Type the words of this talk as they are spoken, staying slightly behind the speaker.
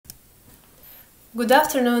Good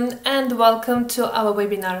afternoon and welcome to our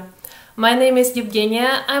webinar. My name is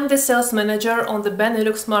Evgeniya, I'm the Sales Manager on the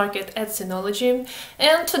Benelux market at Synology,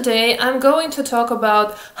 and today I'm going to talk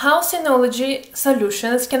about how Synology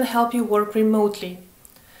solutions can help you work remotely.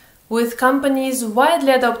 With companies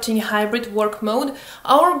widely adopting hybrid work mode,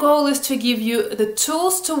 our goal is to give you the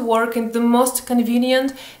tools to work in the most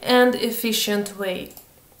convenient and efficient way.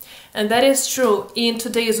 And that is true in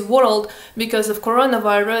today's world because of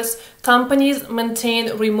coronavirus. Companies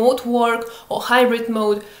maintain remote work or hybrid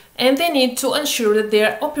mode, and they need to ensure that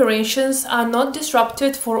their operations are not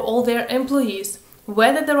disrupted for all their employees,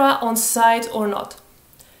 whether they are on site or not.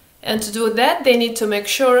 And to do that, they need to make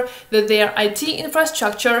sure that their IT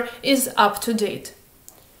infrastructure is up to date.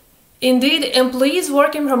 Indeed, employees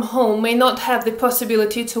working from home may not have the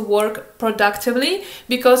possibility to work productively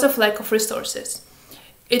because of lack of resources.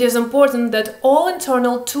 It is important that all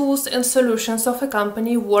internal tools and solutions of a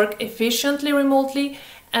company work efficiently remotely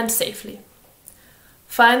and safely.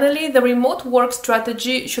 Finally, the remote work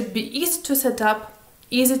strategy should be easy to set up,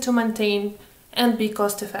 easy to maintain, and be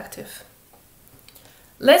cost-effective.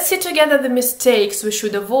 Let's see together the mistakes we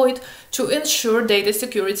should avoid to ensure data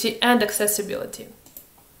security and accessibility.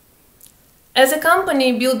 As a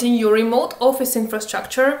company building your remote office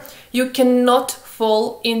infrastructure, you cannot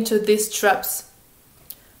fall into these traps.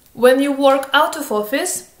 When you work out of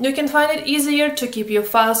office, you can find it easier to keep your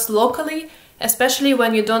files locally, especially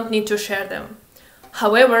when you don't need to share them.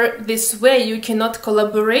 However, this way you cannot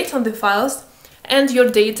collaborate on the files and your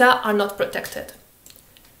data are not protected.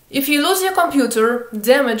 If you lose your computer,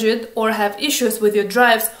 damage it, or have issues with your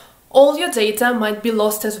drives, all your data might be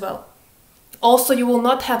lost as well. Also, you will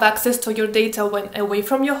not have access to your data when away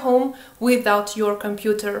from your home without your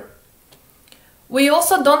computer. We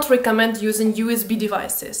also don't recommend using USB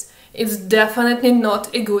devices. It's definitely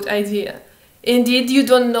not a good idea. Indeed, you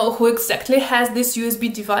don't know who exactly has this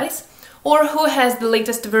USB device or who has the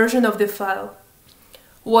latest version of the file.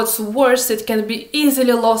 What's worse, it can be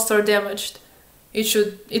easily lost or damaged.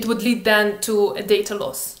 It would lead then to a data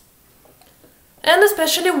loss. And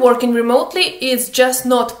especially working remotely, it's just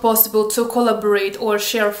not possible to collaborate or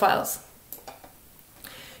share files.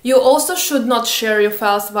 You also should not share your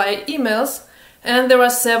files via emails, and there are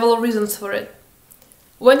several reasons for it.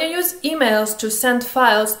 When you use emails to send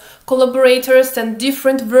files, collaborators send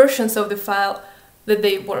different versions of the file that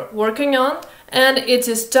they were working on, and it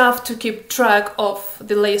is tough to keep track of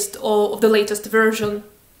the latest version.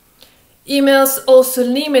 Emails also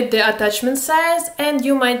limit the attachment size, and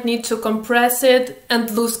you might need to compress it and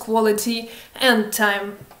lose quality and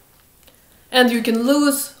time. And you can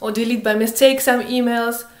lose or delete by mistake some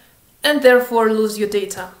emails and therefore lose your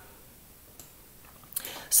data.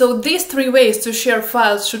 So these three ways to share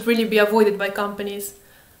files should really be avoided by companies.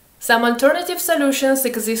 Some alternative solutions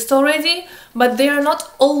exist already, but they are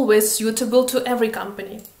not always suitable to every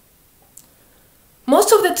company.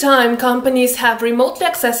 Most of the time, companies have remotely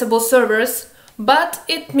accessible servers, but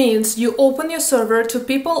it means you open your server to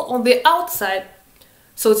people on the outside,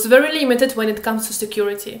 so it's very limited when it comes to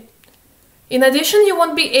security. In addition, you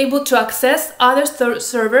won't be able to access other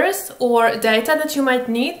servers or data that you might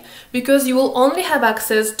need because you will only have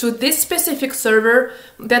access to this specific server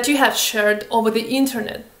that you have shared over the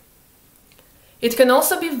internet. It can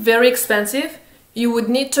also be very expensive. You would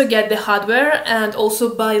need to get the hardware and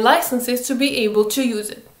also buy licenses to be able to use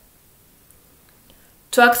it.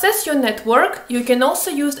 To access your network, you can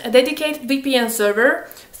also use a dedicated VPN server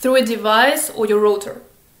through a device or your router.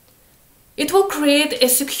 It will create a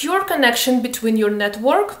secure connection between your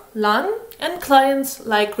network, LAN, and clients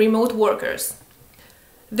like remote workers.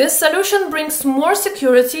 This solution brings more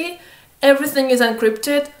security, everything is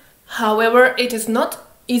encrypted, however, it is not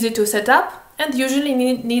easy to set up and usually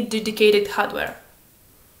need dedicated hardware.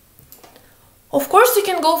 Of course, you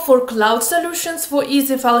can go for cloud solutions for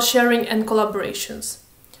easy file sharing and collaborations.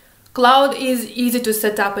 Cloud is easy to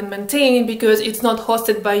set up and maintain because it's not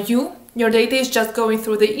hosted by you. Your data is just going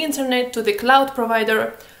through the internet to the cloud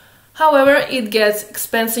provider. However, it gets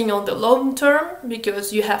expensive on the long term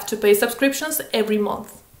because you have to pay subscriptions every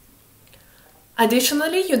month.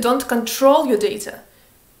 Additionally, you don't control your data.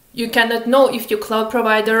 You cannot know if your cloud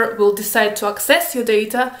provider will decide to access your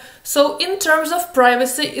data, so in terms of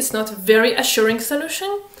privacy, it's not a very assuring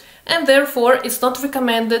solution, and therefore it's not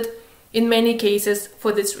recommended in many cases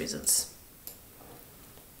for these reasons.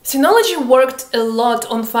 Synology worked a lot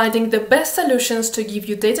on finding the best solutions to give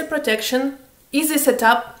you data protection, easy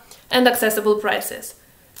setup, and accessible prices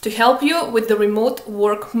to help you with the remote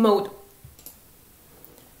work mode.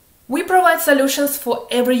 We provide solutions for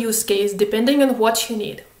every use case depending on what you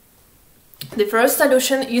need. The first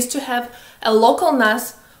solution is to have a local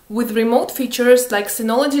NAS with remote features like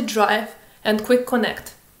Synology Drive and Quick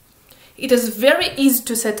Connect. It is very easy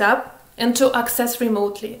to set up and to access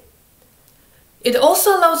remotely. It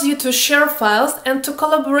also allows you to share files and to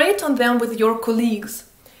collaborate on them with your colleagues.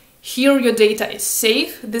 Here your data is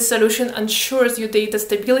safe. This solution ensures your data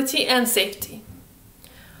stability and safety.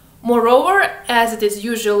 Moreover, as it is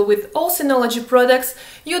usual with all Synology products,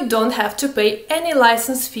 you don't have to pay any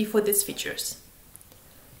license fee for these features.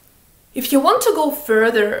 If you want to go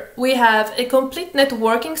further, we have a complete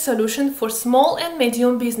networking solution for small and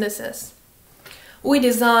medium businesses. We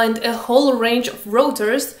designed a whole range of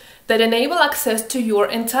routers that enable access to your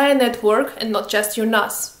entire network and not just your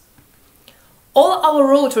NAS. All our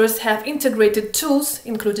routers have integrated tools,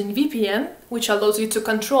 including VPN, which allows you to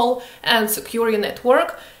control and secure your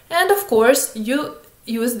network, and of course, you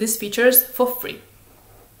use these features for free.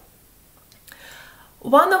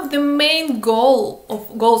 One of the main goals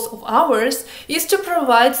of ours is to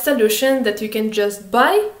provide solutions that you can just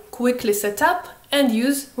buy, quickly set up, and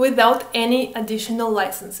use without any additional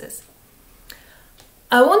licenses.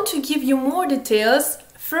 I want to give you more details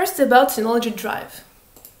first about Synology Drive,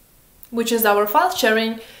 which is our file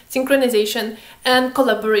sharing, synchronization, and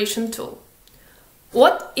collaboration tool.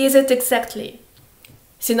 What is it exactly?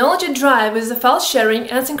 Synology Drive is a file sharing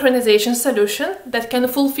and synchronization solution that can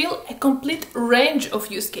fulfill a complete range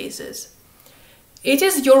of use cases. It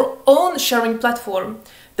is your own sharing platform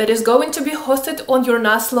that is going to be hosted on your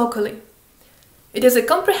NAS locally. It is a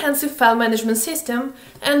comprehensive file management system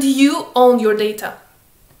and you own your data.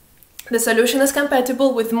 The solution is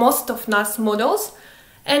compatible with most of NAS models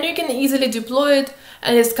and you can easily deploy it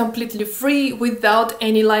and is completely free without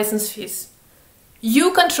any license fees.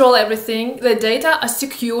 You control everything, the data are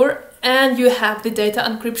secure, and you have the data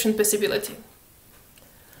encryption possibility.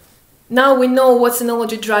 Now we know what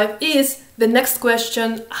Synology Drive is, the next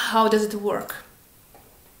question, how does it work?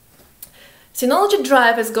 Synology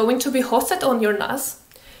Drive is going to be hosted on your NAS.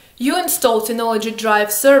 You install Synology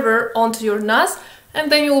Drive server onto your NAS,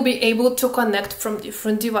 and then you will be able to connect from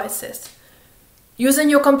different devices.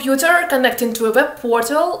 Using your computer, connecting to a web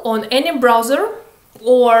portal on any browser,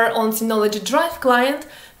 or on Synology Drive client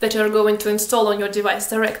that you are going to install on your device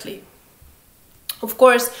directly. Of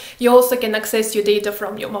course, you also can access your data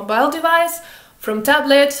from your mobile device, from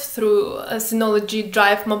tablet, through a Synology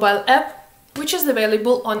Drive mobile app, which is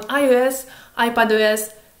available on iOS,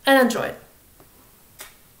 iPadOS, and Android.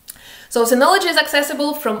 So Synology is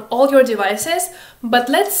accessible from all your devices, but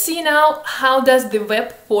let's see now how does the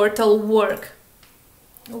web portal work.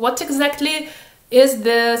 What exactly is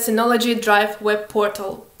the Synology Drive web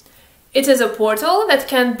portal? It is a portal that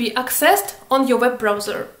can be accessed on your web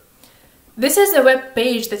browser. This is a web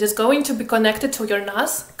page that is going to be connected to your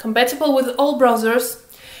NAS, compatible with all browsers.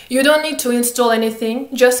 You don't need to install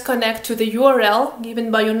anything, just connect to the URL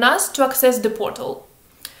given by your NAS to access the portal.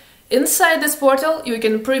 Inside this portal, you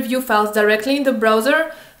can preview files directly in the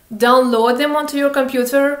browser, download them onto your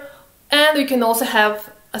computer, and you can also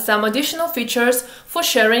have some additional features for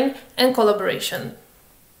sharing and collaboration.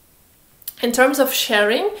 In terms of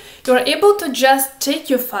sharing, you are able to just take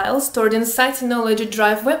your files stored inside Synology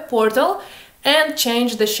Drive web portal and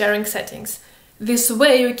change the sharing settings. This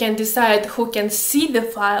way you can decide who can see the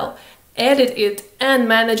file, edit it, and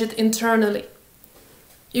manage it internally.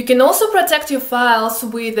 You can also protect your files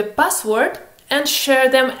with a password and share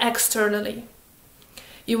them externally.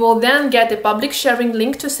 You will then get a public sharing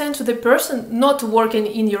link to send to the person not working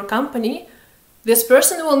in your company. This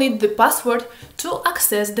person will need the password to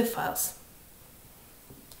access the files.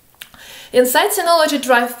 Inside Synology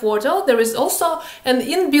Drive portal, there is also an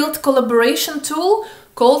inbuilt collaboration tool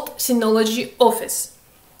called Synology Office.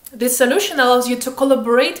 This solution allows you to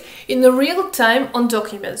collaborate in real time on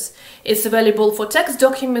documents. It's available for text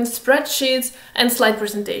documents, spreadsheets, and slide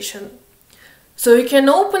presentation. So you can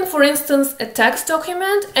open, for instance, a text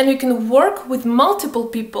document and you can work with multiple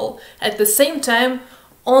people at the same time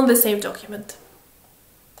on the same document.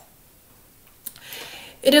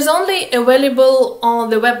 It is only available on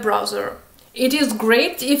the web browser. It is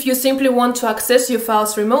great if you simply want to access your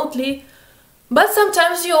files remotely, but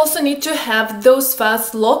sometimes you also need to have those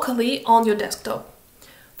files locally on your desktop.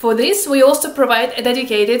 For this, we also provide a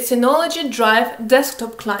dedicated Synology Drive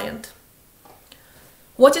desktop client.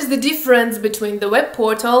 What is the difference between the web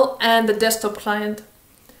portal and the desktop client?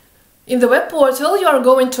 In the web portal, you are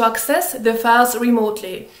going to access the files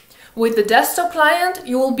remotely. With the desktop client,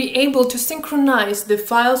 you will be able to synchronize the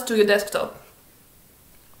files to your desktop.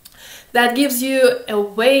 That gives you a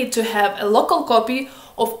way to have a local copy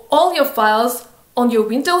of all your files on your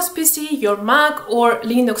Windows PC, your Mac, or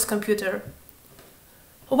Linux computer.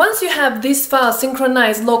 Once you have these files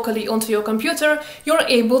synchronized locally onto your computer, you're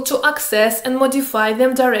able to access and modify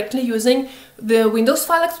them directly using the Windows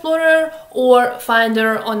File Explorer or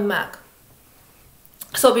Finder on Mac.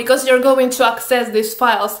 So because you're going to access these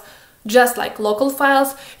files just like local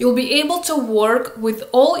files, you'll be able to work with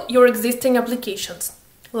all your existing applications,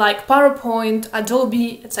 like PowerPoint,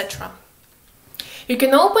 Adobe, etc. You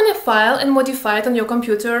can open a file and modify it on your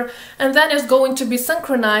computer, and then it's going to be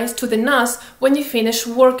synchronized to the NAS when you finish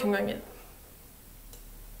working on it.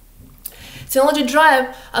 Synology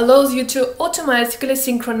Drive allows you to automatically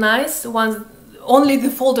synchronize only the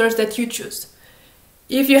folders that you choose.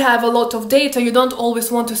 If you have a lot of data, you don't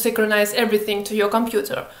always want to synchronize everything to your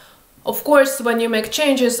computer. Of course, when you make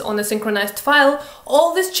changes on a synchronized file,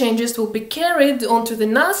 all these changes will be carried onto the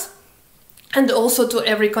NAS and also to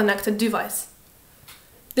every connected device.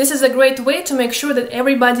 This is a great way to make sure that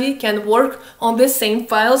everybody can work on the same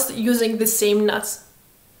files using the same NAS.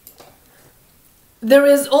 There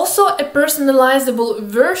is also a personalizable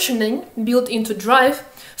versioning built into Drive,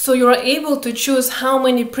 so you are able to choose how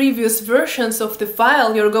many previous versions of the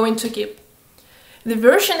file you're going to keep. The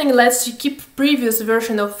versioning lets you keep previous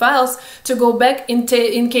versions of files to go back in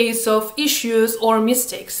case of issues or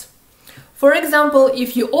mistakes. For example,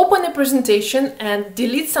 if you open a presentation and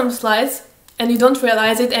delete some slides and you don't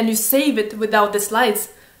realize it and you save it without the slides,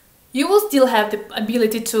 you will still have the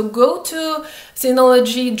ability to go to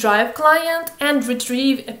Synology Drive client and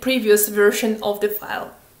retrieve a previous version of the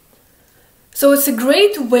file. So it's a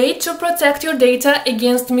great way to protect your data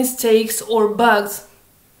against mistakes or bugs.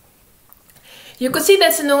 You could see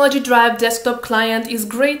that Synology Drive desktop client is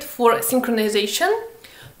great for synchronization,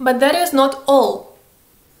 but that is not all.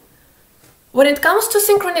 When it comes to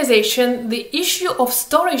synchronization, the issue of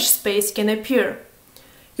storage space can appear.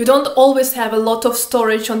 You don't always have a lot of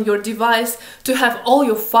storage on your device to have all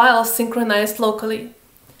your files synchronized locally.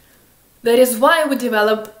 That is why we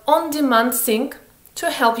developed On-Demand Sync to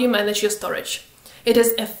help you manage your storage. It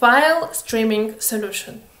is a file streaming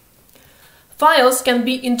solution. Files can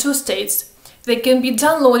be in two states. They can be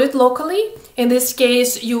downloaded locally. In this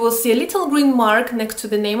case, you will see a little green mark next to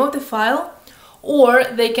the name of the file, or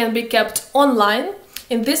they can be kept online.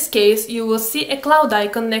 In this case, you will see a cloud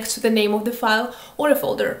icon next to the name of the file or a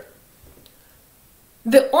folder.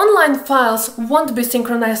 The online files won't be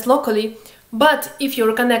synchronized locally, but if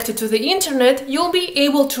you're connected to the internet, you'll be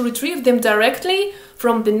able to retrieve them directly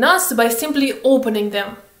from the NAS by simply opening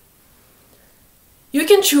them. You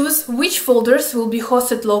can choose which folders will be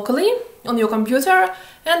hosted locally on your computer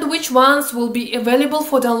and which ones will be available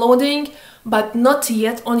for downloading but not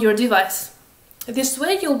yet on your device. This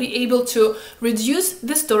way you'll be able to reduce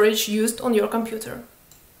the storage used on your computer.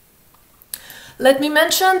 Let me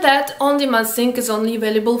mention that On-Demand Sync is only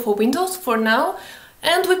available for Windows for now,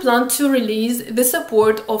 and we plan to release the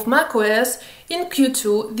support of macOS in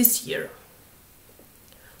Q2 this year.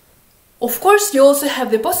 Of course, you also have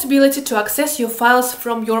the possibility to access your files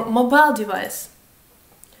from your mobile device.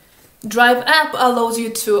 Drive app allows you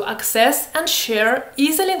to access and share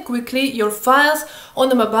easily and quickly your files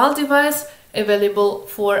on a mobile device available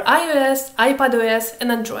for iOS, iPadOS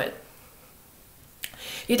and Android.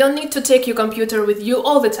 You don't need to take your computer with you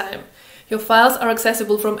all the time. Your files are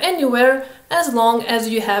accessible from anywhere as long as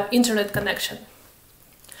you have internet connection.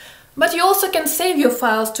 But you also can save your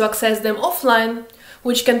files to access them offline,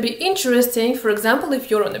 which can be interesting, for example,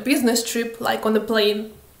 if you're on a business trip, like on a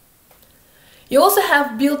plane. You also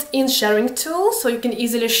have built-in sharing tools, so you can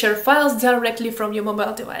easily share files directly from your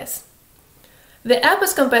mobile device. The app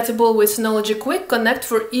is compatible with Synology Quick Connect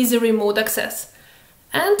for easy remote access.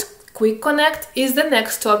 And Quick Connect is the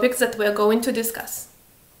next topic that we are going to discuss.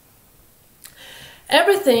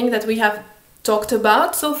 Everything that we have talked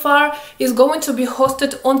about so far is going to be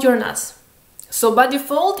hosted on your NAS. So by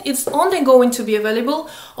default, it's only going to be available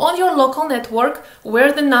on your local network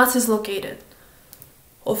where the NAS is located.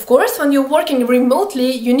 Of course, when you're working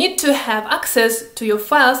remotely, you need to have access to your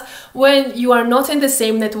files when you are not in the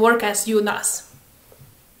same network as your NAS.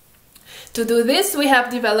 To do this, we have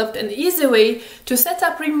developed an easy way to set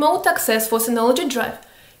up remote access for Synology Drive,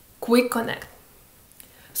 Quick Connect.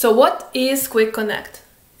 So what is Quick Connect?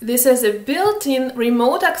 This is a built-in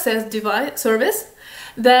remote access device service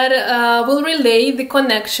that will relay the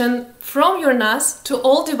connection from your NAS to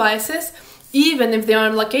all devices, even if they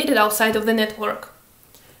are located outside of the network.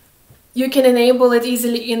 You can enable it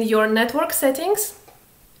easily in your network settings.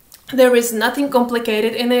 There is nothing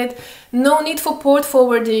complicated in it, no need for port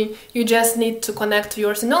forwarding. You just need to connect to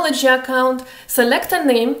your Synology account, select a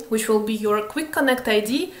name, which will be your Quick Connect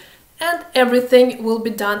ID, and everything will be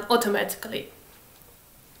done automatically.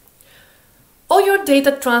 All your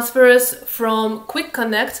data transfers from Quick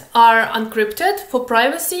Connect are encrypted for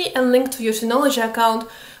privacy and linked to your Synology account,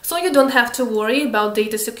 so you don't have to worry about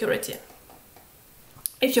data security.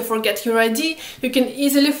 If you forget your ID, you can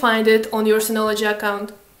easily find it on your Synology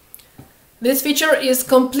account. This feature is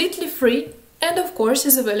completely free and of course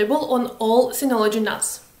is available on all Synology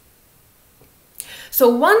NAS. So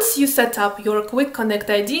once you set up your Quick Connect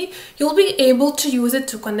ID, you'll be able to use it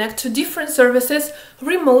to connect to different services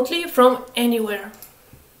remotely from anywhere.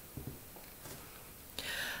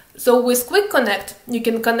 So with Quick Connect, you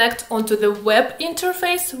can connect onto the web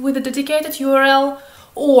interface with a dedicated URL,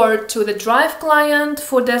 or to the Drive client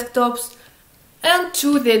for desktops, and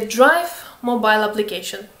to the Drive mobile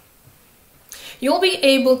application. You'll be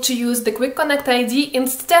able to use the Quick Connect ID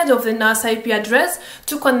instead of the NAS IP address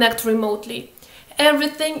to connect remotely.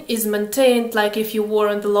 Everything is maintained like if you were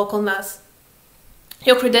on the local NAS.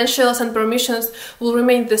 Your credentials and permissions will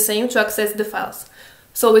remain the same to access the files.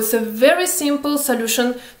 So it's a very simple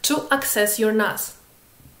solution to access your NAS.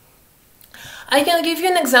 I can give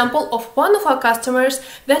you an example of one of our customers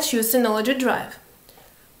that use Synology Drive.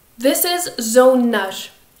 This is Zone Naj.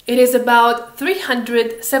 It is about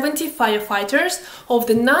 370 firefighters of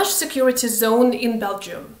the Naj security zone in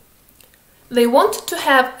Belgium. They want to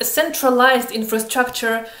have a centralized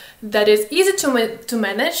infrastructure that is easy to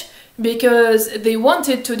manage because they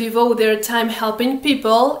wanted to devote their time helping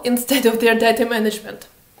people instead of their data management.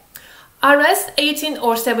 RS-18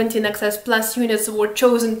 or 17 Access Plus units were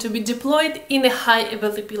chosen to be deployed in a high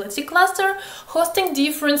availability cluster, hosting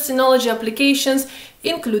different Synology applications,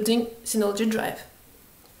 including Synology Drive.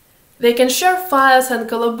 They can share files and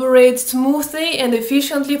collaborate smoothly and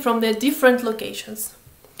efficiently from their different locations.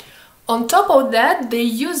 On top of that, they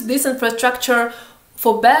use this infrastructure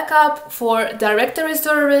for backup, for directory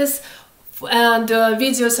service, and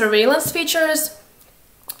video surveillance features.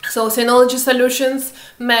 So Synology solutions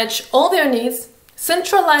match all their needs,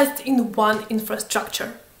 centralized in one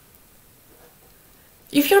infrastructure.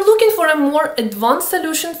 If you're looking for a more advanced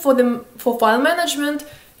solution for file management,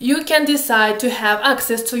 you can decide to have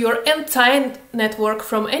access to your entire network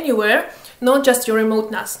from anywhere, not just your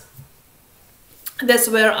remote NAS. That's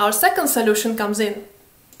where our second solution comes in.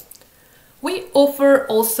 We offer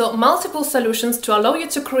also multiple solutions to allow you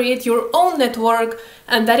to create your own network,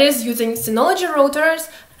 and that is using Synology routers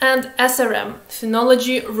and SRM,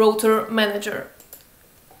 Synology Router Manager.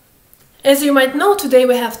 As you might know, today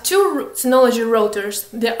we have two Synology routers,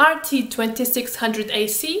 the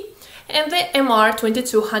RT2600AC and the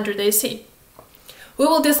MR2200AC. We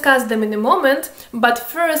will discuss them in a moment, but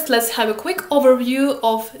first let's have a quick overview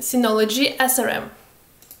of Synology SRM.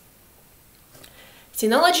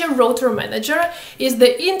 Synology Router Manager is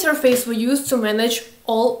the interface we use to manage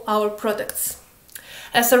all our products.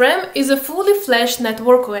 SRM is a fully fledged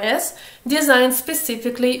network OS designed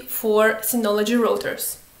specifically for Synology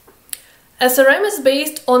routers. SRM is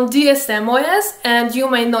based on DSM OS, and you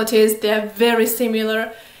may notice they are very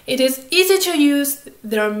similar. It is easy to use,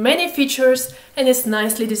 there are many features, and it's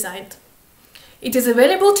nicely designed. It is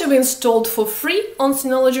available to be installed for free on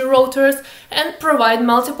Synology routers and provide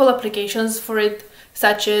multiple applications for it,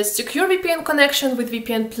 such as secure VPN connection with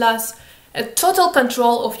VPN+, a total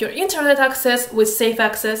control of your internet access with Safe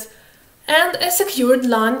Access, and a secured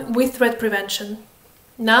LAN with threat prevention.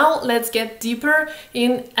 Now let's get deeper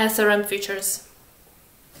in SRM features.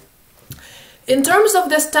 In terms of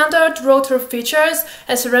the standard router features,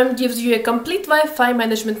 SRM gives you a complete Wi-Fi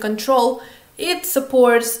management control. It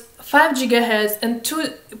supports 5 GHz and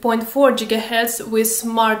 2.4 GHz with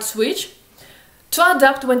Smart Switch to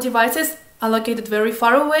adapt when devices are located very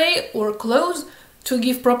far away or close to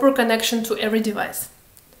give proper connection to every device.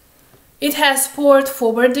 It has port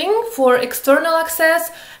forwarding for external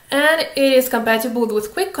access, and it is compatible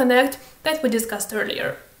with Quick Connect that we discussed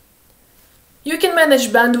earlier. You can manage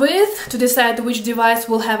bandwidth to decide which device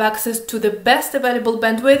will have access to the best available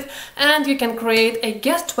bandwidth, and you can create a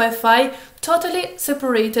guest Wi-Fi totally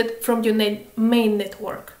separated from your main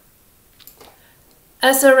network.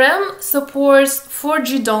 SRM supports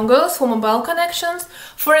 4G dongles for mobile connections,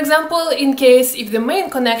 for example, in case if the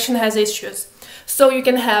main connection has issues. So you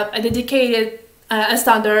can have a dedicated, a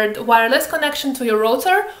standard wireless connection to your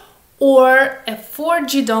router, or a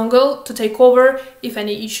 4G dongle to take over if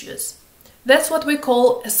any issues. That's what we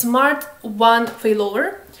call a Smart WAN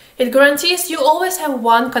failover. It guarantees you always have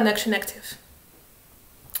one connection active.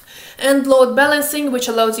 And load balancing, which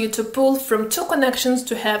allows you to pull from two connections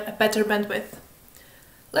to have a better bandwidth.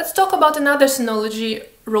 Let's talk about another Synology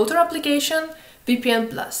router application, VPN+.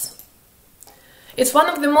 It's one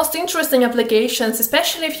of the most interesting applications,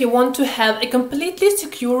 especially if you want to have a completely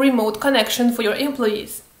secure remote connection for your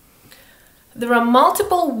employees. there are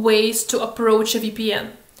multiple ways to approach a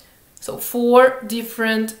VPN. So 4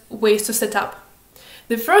 different ways to set up.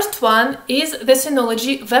 The first one is the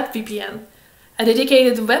Synology Web VPN, a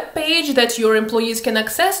dedicated web page that your employees can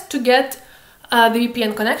access to get the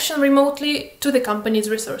VPN connection remotely to the company's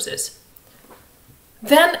resources.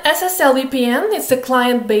 Then SSL VPN, it's a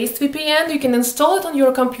client-based VPN. You can install it on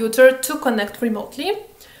your computer to connect remotely.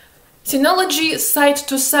 Synology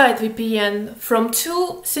site-to-site VPN from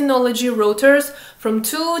 2 Synology routers from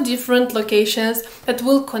 2 different locations that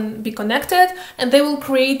will be connected, and they will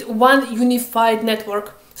create one unified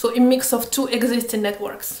network, so a mix of 2 existing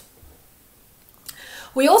networks.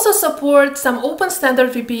 We also support some open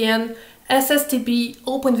standard VPN, SSTP,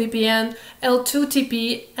 OpenVPN,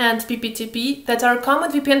 L2TP and PPTP that are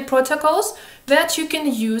common VPN protocols that you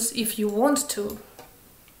can use if you want to.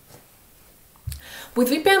 With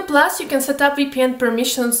VPN Plus, you can set up VPN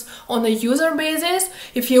permissions on a user basis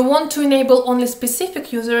if you want to enable only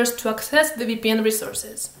specific users to access the VPN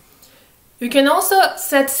resources. You can also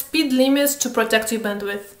set speed limits to protect your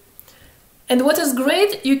bandwidth. And what is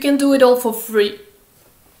great, you can do it all for free.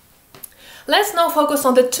 Let's now focus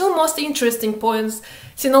on the 2 most interesting points,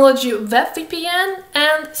 Synology Web VPN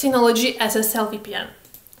and Synology SSL VPN.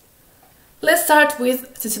 Let's start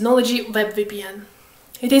with the Synology Web VPN.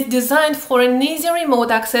 It is designed for an easy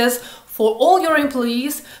remote access for all your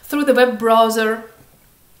employees through the web browser.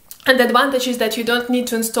 And the advantage is that you don't need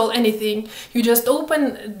to install anything. You just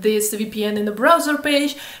open this VPN in the browser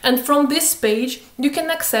page, and from this page you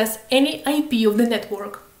can access any IP of the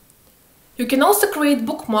network. You can also create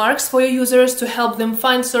bookmarks for your users to help them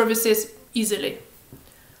find services easily.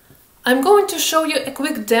 I'm going to show you a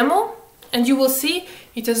quick demo, and you will see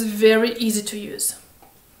it is very easy to use.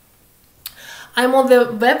 I'm on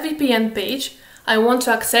the web VPN page. I want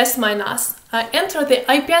to access my NAS. I enter the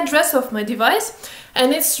IP address of my device,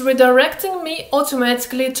 and it's redirecting me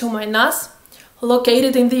automatically to my NAS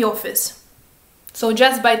located in the office. So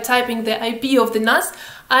just by typing the IP of the NAS,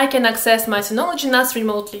 I can access my Synology NAS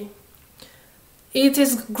remotely. It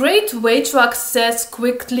is a great way to access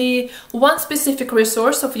quickly one specific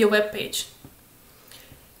resource of your web page.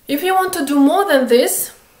 If you want to do more than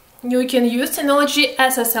this, you can use Synology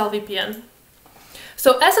SSL VPN.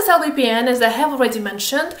 So SSL VPN, as I have already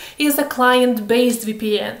mentioned, is a client-based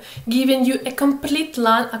VPN, giving you a complete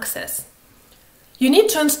LAN access. You need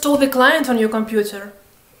to install the client on your computer.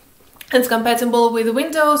 It's compatible with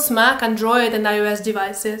Windows, Mac, Android and iOS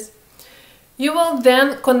devices. You will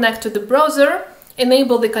then connect to the browser,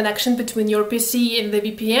 enable the connection between your PC and the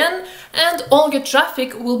VPN, and all your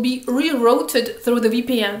traffic will be rerouted through the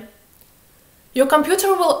VPN. Your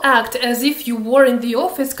computer will act as if you were in the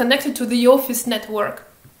office connected to the office network.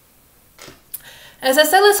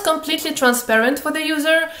 SSL is completely transparent for the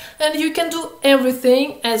user, and you can do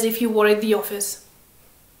everything as if you were in the office.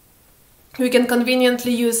 You can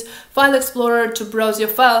conveniently use File Explorer to browse your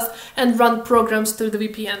files and run programs through the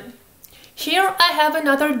VPN. Here I have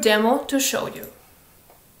another demo to show you.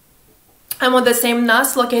 I'm on the same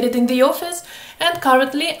NAS located in the office, and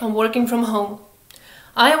currently I'm working from home.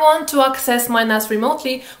 I want to access my NAS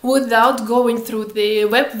remotely without going through the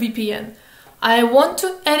web VPN. I want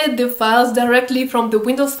to edit the files directly from the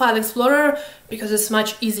Windows File Explorer because it's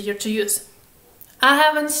much easier to use. I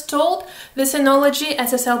have installed the Synology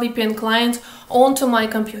SSL VPN client onto my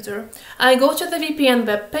computer. I go to the VPN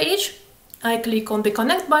web page, I click on the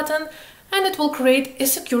Connect button, and it will create a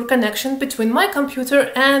secure connection between my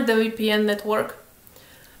computer and the VPN network.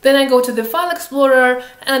 Then I go to the File Explorer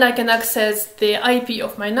and I can access the IP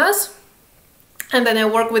of my NAS, and then I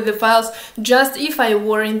work with the files just if I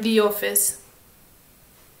were in the office.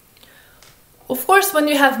 Of course, when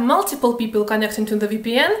you have multiple people connecting to the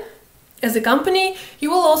VPN, as a company, you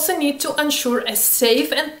will also need to ensure a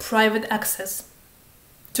safe and private access.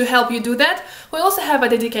 To help you do that, we also have a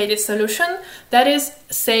dedicated solution, that is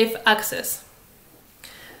Safe Access.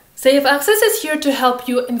 Safe Access is here to help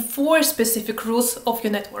you enforce specific rules of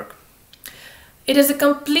your network. It is a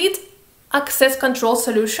complete access control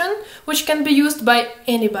solution which can be used by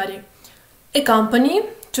anybody. A company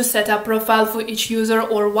to set up profile for each user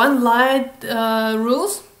or one-line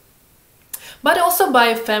rules, but also by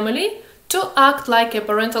a family to act like a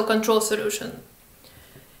parental control solution.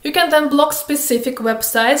 You can then block specific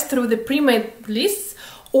websites through the pre-made lists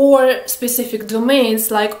or specific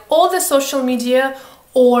domains like all the social media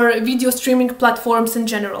or video streaming platforms in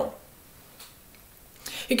general.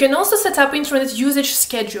 You can also set up internet usage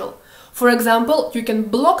schedule. For example, you can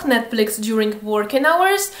block Netflix during working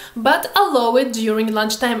hours, but allow it during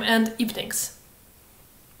lunchtime and evenings.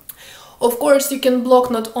 Of course, you can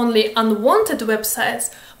block not only unwanted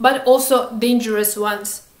websites, but also dangerous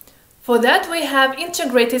ones. For that, we have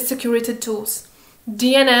integrated security tools,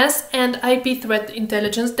 DNS and IP threat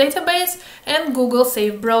intelligence database, and Google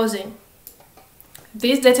Safe Browsing.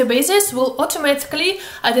 These databases will automatically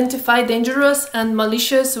identify dangerous and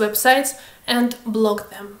malicious websites and block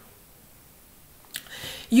them.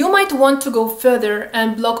 You might want to go further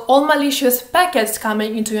and block all malicious packets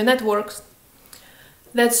coming into your networks.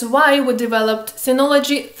 That's why we developed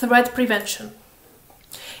Synology Threat Prevention.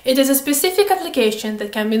 It is a specific application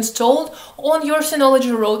that can be installed on your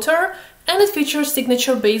Synology router, and it features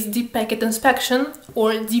signature-based deep packet inspection,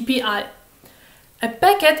 or DPI. A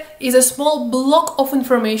packet is a small block of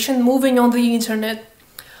information moving on the internet.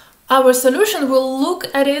 Our solution will look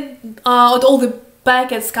at all the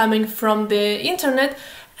packets coming from the internet,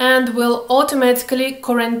 and will automatically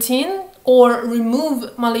quarantine or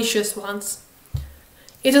remove malicious ones.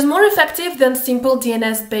 It is more effective than simple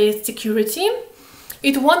DNS-based security.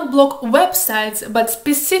 It won't block websites, but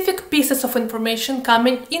specific pieces of information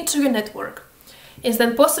coming into your network. It's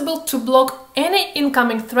then possible to block any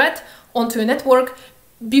incoming threat onto your network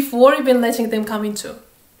before even letting them come into.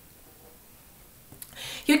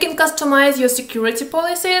 You can customize your security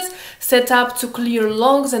policies, set up to clear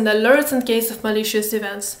logs and alerts in case of malicious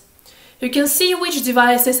events. You can see which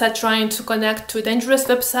devices are trying to connect to a dangerous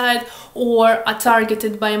website or are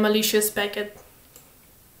targeted by a malicious packet.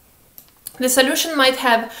 The solution might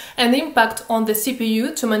have an impact on the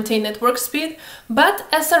CPU to maintain network speed, but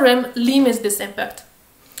SRM limits this impact.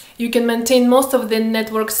 You can maintain most of the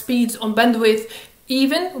network speeds on bandwidth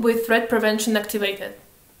even with threat prevention activated.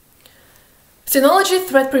 Synology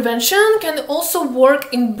Threat Prevention can also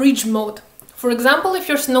work in bridge mode. For example, if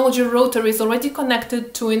your Synology router is already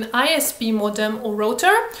connected to an ISP modem or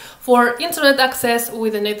router for internet access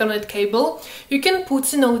with an Ethernet cable, you can put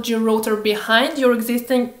Synology router behind your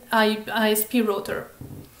existing ISP router.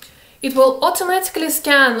 It will automatically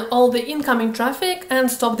scan all the incoming traffic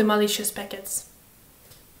and stop the malicious packets.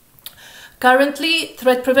 Currently,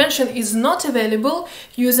 threat prevention is not available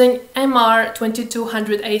using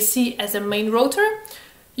MR2200AC as a main router.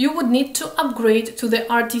 You would need to upgrade to the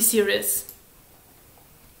RT series.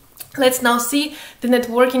 Let's now see the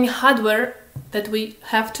networking hardware that we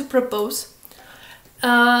have to propose.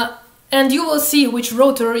 And you will see which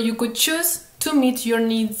router you could choose to meet your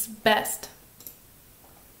needs best.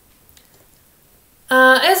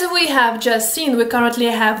 As we have just seen, we currently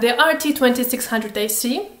have the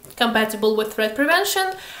RT2600AC, compatible with threat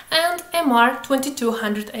prevention, and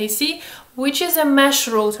MR2200AC, which is a mesh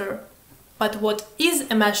router. But what is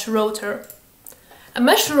a mesh router? A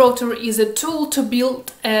mesh router is a tool to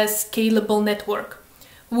build a scalable network.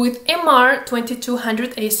 With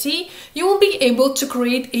MR2200AC, you will be able to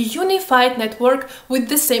create a unified network with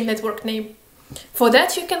the same network name. For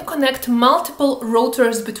that, you can connect multiple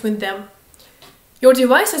routers between them. Your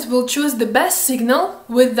devices will choose the best signal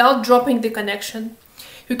without dropping the connection.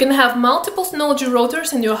 You can have multiple Synology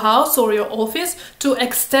routers in your house or your office to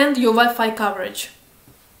extend your Wi-Fi coverage.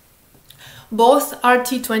 Both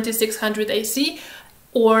RT2600AC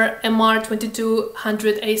or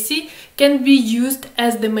MR2200AC can be used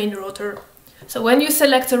as the main router. So when you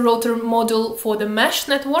select a router model for the mesh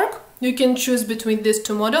network, you can choose between these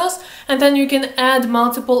two models, and then you can add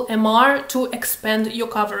multiple MR to expand your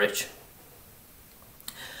coverage.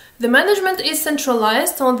 The management is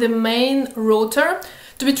centralized on the main router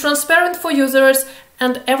to be transparent for users,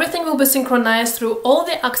 and everything will be synchronized through all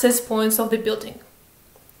the access points of the building.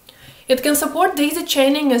 It can support daisy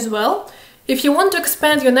chaining as well. If you want to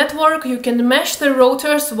expand your network, you can mesh the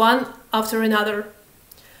routers one after another.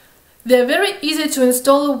 They're very easy to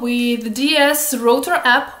install with the DS Router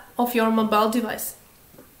app of your mobile device.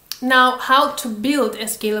 Now, how to build a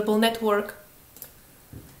scalable network?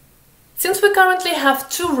 Since we currently have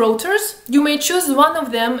two routers, you may choose one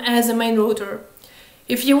of them as a main router.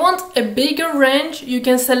 If you want a bigger range, you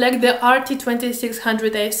can select the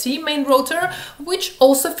RT2600AC main router, which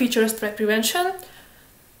also features threat prevention.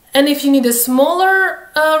 And if you need a smaller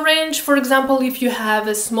range, for example, if you have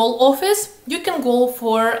a small office, you can go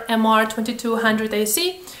for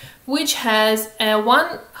MR2200AC, which has a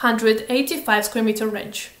 185 square meter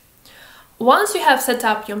range. Once you have set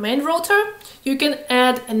up your main router, you can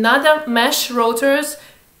add another mesh routers,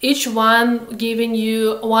 each one giving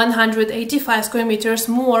you 185 square meters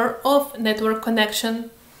more of network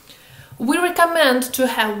connection. We recommend to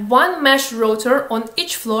have one mesh router on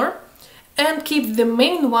each floor and keep the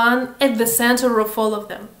main one at the center of all of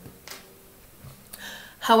them.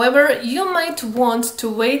 However, you might want to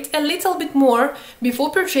wait a little bit more before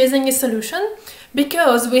purchasing a solution,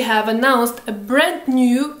 because we have announced a brand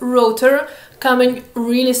new router coming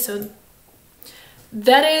really soon.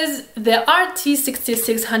 That is the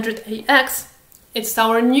RT6600AX. It's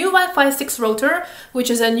our new Wi-Fi 6 router, which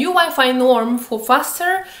is a new Wi-Fi norm for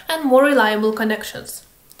faster and more reliable connections.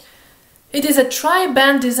 It is a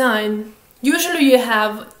tri-band design. Usually you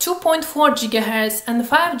have 2.4 GHz and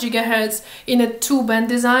 5 GHz in a two-band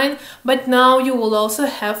design, but now you will also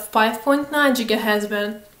have 5.9 GHz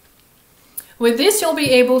band. With this, you'll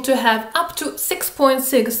be able to have up to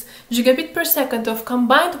 6.6 gigabit per second of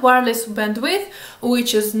combined wireless bandwidth,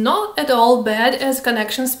 which is not at all bad as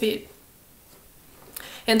connection speed.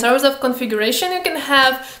 In terms of configuration, you can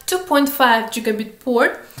have 2.5 gigabit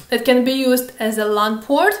port that can be used as a LAN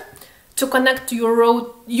port to connect your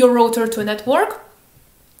router to a network.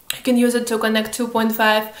 You can use it to connect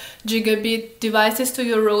 2.5 gigabit devices to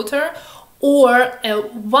your router, or a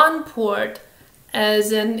WAN port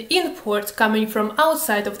as an in port coming from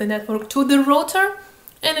outside of the network to the router,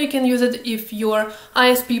 and you can use it if your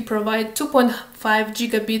ISP provides 2.5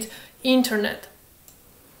 gigabit internet.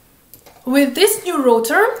 With this new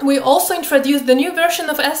router, we also introduced the new version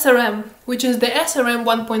of SRM, which is the SRM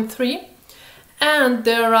 1.3, and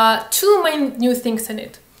there are two main new things in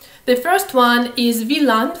it. The first one is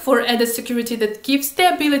VLAN for added security that gives the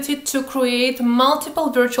ability to create multiple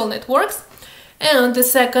virtual networks, and the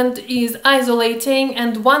second is isolating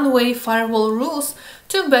and one-way firewall rules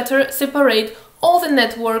to better separate all the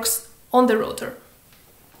networks on the router.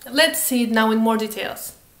 Let's see it now in more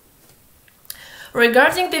details.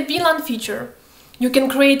 Regarding the VLAN feature, you can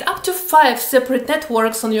create up to 5 separate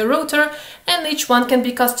networks on your router, and each one can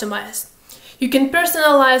be customized. You can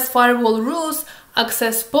personalize firewall rules,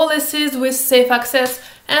 access policies with safe access,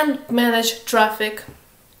 and manage traffic.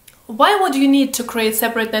 Why would you need to create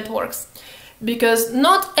separate networks? Because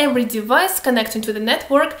not every device connecting to the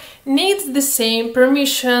network needs the same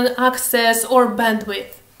permission, access, or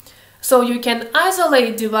bandwidth. So you can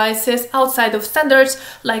isolate devices outside of standards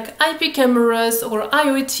like IP cameras or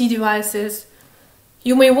IoT devices.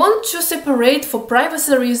 You may want to separate for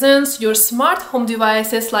privacy reasons your smart home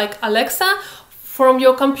devices like Alexa from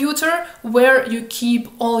your computer where you keep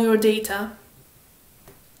all your data.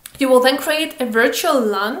 You will then create a virtual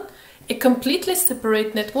LAN, a completely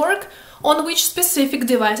separate network on which specific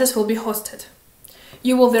devices will be hosted.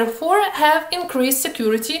 You will therefore have increased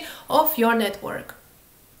security of your network.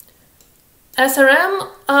 SRM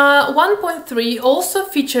 1.3 also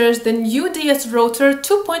features the new DS Router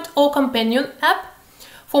 2.0 companion app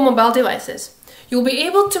for mobile devices. You'll be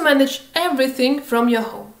able to manage everything from your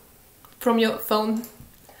home, from your phone.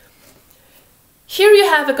 Here you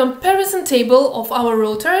have a comparison table of our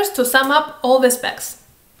routers to sum up all the specs.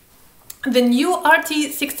 The new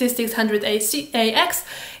RT6600AX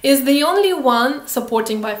is the only one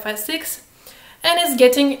supporting Wi-Fi 6 and is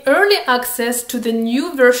getting early access to the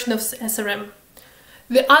new version of SRM.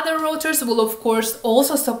 The other routers will of course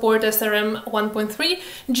also support SRM 1.3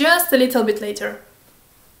 just a little bit later.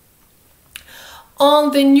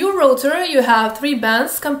 On the new router you have 3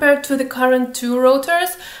 bands compared to the current 2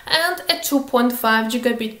 routers and a 2.5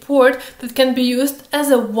 gigabit port that can be used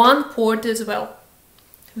as a WAN port as well.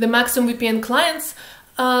 The maximum VPN clients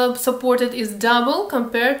supported is double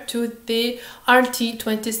compared to the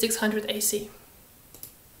RT2600AC.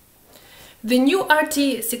 The new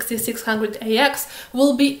RT6600AX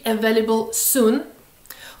will be available soon.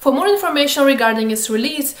 For more information regarding its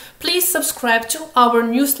release, please subscribe to our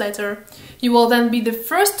newsletter. You will then be the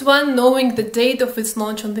first one knowing the date of its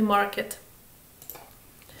launch on the market.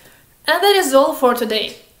 And that is all for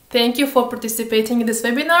today. Thank you for participating in this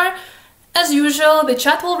webinar. As usual, the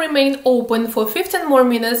chat will remain open for 15 more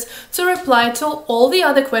minutes to reply to all the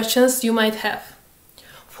other questions you might have.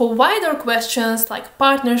 For wider questions like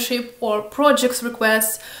partnership or projects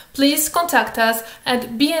requests, please contact us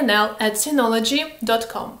at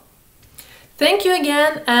bnl@synology.com. Thank you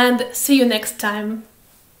again and see you next time.